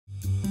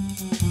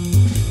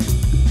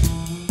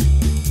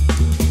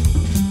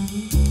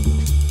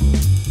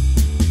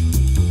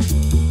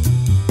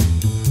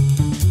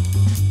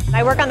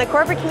I work on the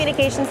corporate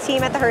communications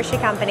team at the Hershey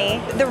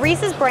Company. The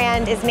Reese's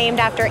brand is named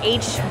after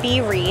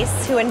H.B.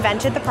 Reese, who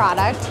invented the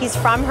product. He's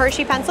from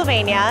Hershey,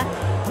 Pennsylvania.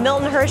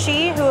 Milton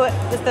Hershey, who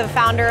was the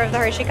founder of the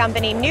Hershey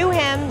Company, knew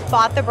him,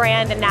 bought the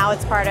brand, and now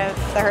it's part of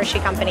the Hershey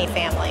Company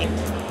family.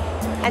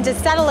 And to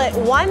settle it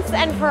once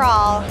and for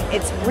all,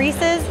 it's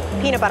Reese's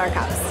peanut butter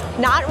cups.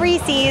 Not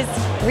Ree-sees,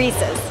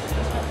 Reese's.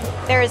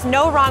 There is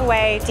no wrong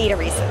way to eat a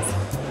Reese's.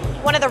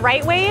 One of the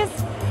right ways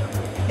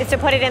is to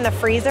put it in the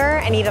freezer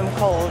and eat them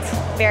cold.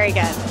 Very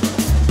good.